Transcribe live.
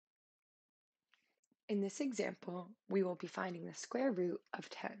In this example, we will be finding the square root of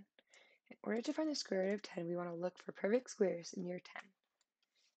 10. In order to find the square root of 10, we want to look for perfect squares near 10.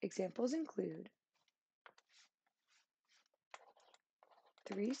 Examples include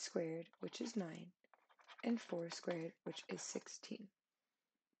 3 squared, which is 9, and 4 squared, which is 16.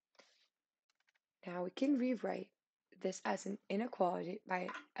 Now we can rewrite this as an inequality by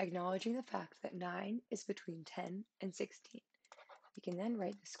acknowledging the fact that 9 is between 10 and 16. We can then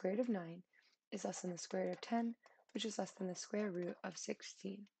write the square root of 9 is less than the square root of 10, which is less than the square root of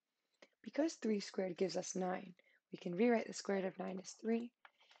 16. Because 3 squared gives us 9, we can rewrite the square root of 9 as 3,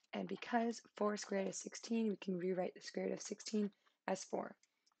 and because 4 squared is 16, we can rewrite the square root of 16 as 4.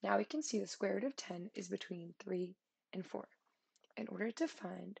 Now we can see the square root of 10 is between 3 and 4. In order to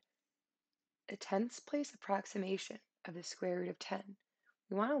find the tenths place approximation of the square root of 10,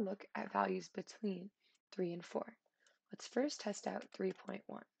 we want to look at values between 3 and 4. Let's first test out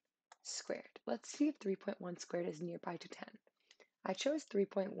 3.1 squared. Let's see if 3.1 squared is nearby to 10. I chose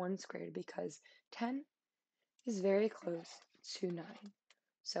 3.1 squared because 10 is very close to 9.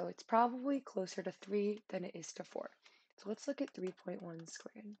 So it's probably closer to 3 than it is to 4. So let's look at 3.1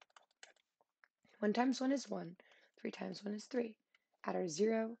 squared. 1 times 1 is 1, 3 times 1 is 3. Add our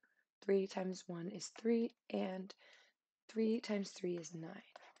 0, 3 times 1 is 3, and 3 times 3 is 9.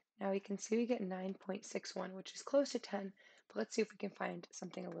 Now we can see we get 9.61, which is close to 10, but let's see if we can find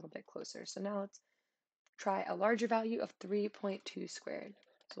something a little bit closer. So now let's try a larger value of 3.2 squared.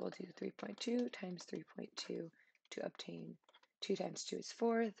 So we'll do 3.2 times 3.2 to obtain 2 times 2 is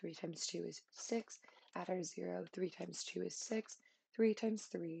 4, 3 times 2 is 6, add our 0, 3 times 2 is 6, 3 times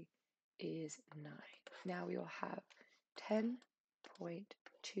 3 is 9. Now we will have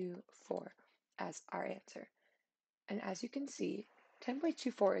 10.24 as our answer. And as you can see,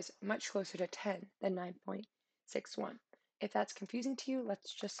 10.24 is much closer to 10 than 9.61. If that's confusing to you,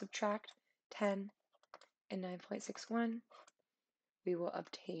 let's just subtract 10 and 9.61. We will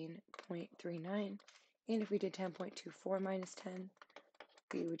obtain 0.39. And if we did 10.24 minus 10,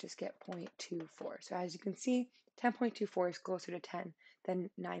 we would just get 0.24. So as you can see, 10.24 is closer to 10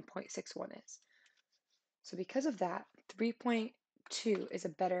 than 9.61 is. So because of that, 3.2 is a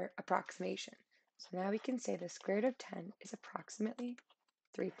better approximation. So now we can say the square root of 10 is approximately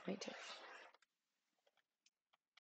 3.2.